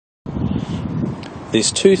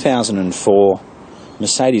This 2004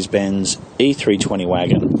 Mercedes-Benz E320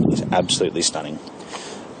 wagon is absolutely stunning.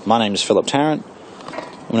 My name is Philip Tarrant.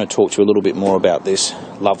 I'm going to talk to you a little bit more about this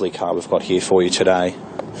lovely car we've got here for you today.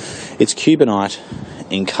 It's Cubanite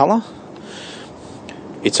in colour.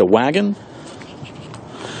 It's a wagon.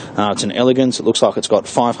 It's an elegance. It looks like it's got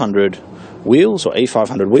 500 wheels, or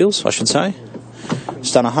E500 wheels, I should say.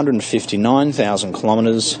 It's done 159,000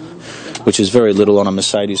 kilometres, which is very little on a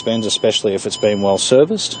Mercedes-Benz, especially if it's been well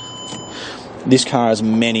serviced. This car has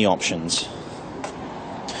many options.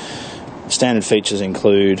 Standard features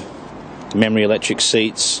include memory electric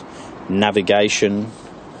seats, navigation,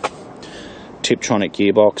 Tiptronic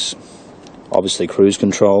gearbox, obviously cruise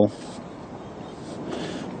control,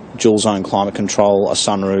 dual zone climate control, a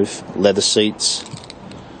sunroof, leather seats.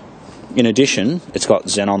 In addition, it's got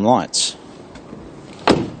xenon lights,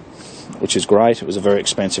 which is great. It was a very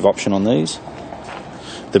expensive option on these.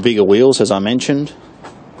 The bigger wheels, as I mentioned.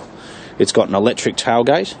 It's got an electric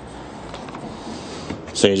tailgate.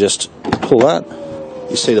 So you just pull that,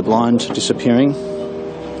 you see the blind disappearing,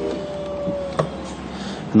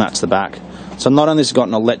 and that's the back. So not only has it got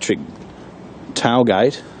an electric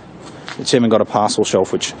tailgate, it's even got a parcel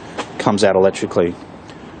shelf which comes out electrically.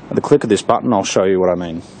 At the click of this button, I'll show you what I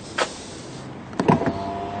mean.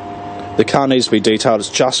 The car needs to be detailed. It's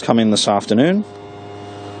just come in this afternoon,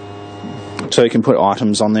 so you can put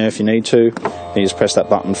items on there if you need to. You just press that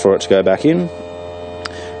button for it to go back in.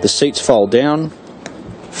 The seats fold down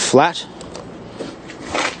flat.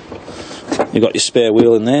 You've got your spare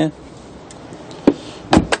wheel in there.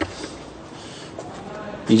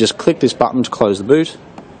 You just click this button to close the boot,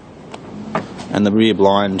 and the rear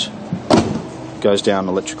blind goes down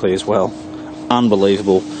electrically as well.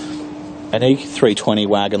 Unbelievable. An E320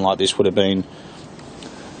 wagon like this would have been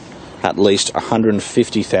at least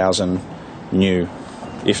 150,000 new,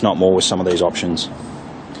 if not more, with some of these options.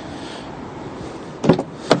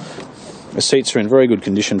 The seats are in very good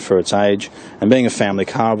condition for its age, and being a family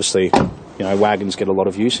car, obviously, you know, wagons get a lot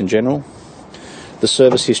of use in general. The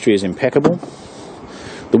service history is impeccable.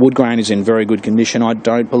 The wood grain is in very good condition. I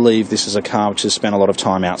don't believe this is a car which has spent a lot of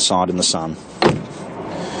time outside in the sun.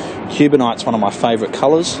 Cubanite's one of my favourite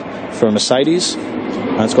colours for a Mercedes,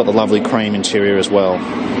 and it's got the lovely cream interior as well.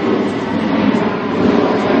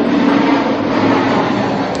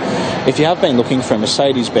 If you have been looking for a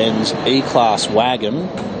Mercedes-Benz E-Class wagon,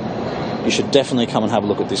 you should definitely come and have a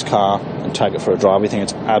look at this car and take it for a drive. We think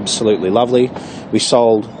it's absolutely lovely. We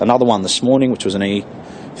sold another one this morning, which was an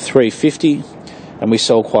E350, and we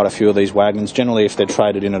sell quite a few of these wagons. Generally, if they're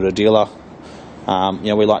traded in at a dealer, you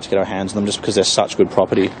know, we like to get our hands on them just because they're such good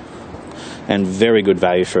property and very good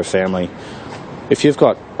value for a family. If you've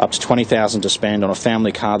got up to $20,000 to spend on a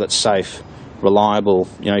family car that's safe, reliable,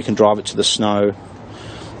 you know, you can drive it to the snow.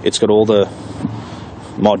 It's got all the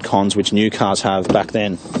mod cons which new cars have back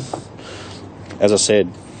then. As I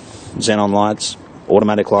said, xenon lights,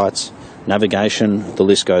 automatic lights, navigation, the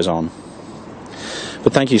list goes on.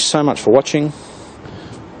 But thank you so much for watching.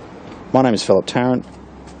 My name is Philip Tarrant.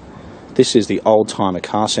 This is the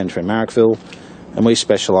Oldtimer Centre in Marrickville, and we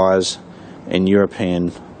specialise in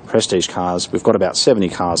European prestige cars. We've got about 70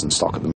 cars in stock at the moment.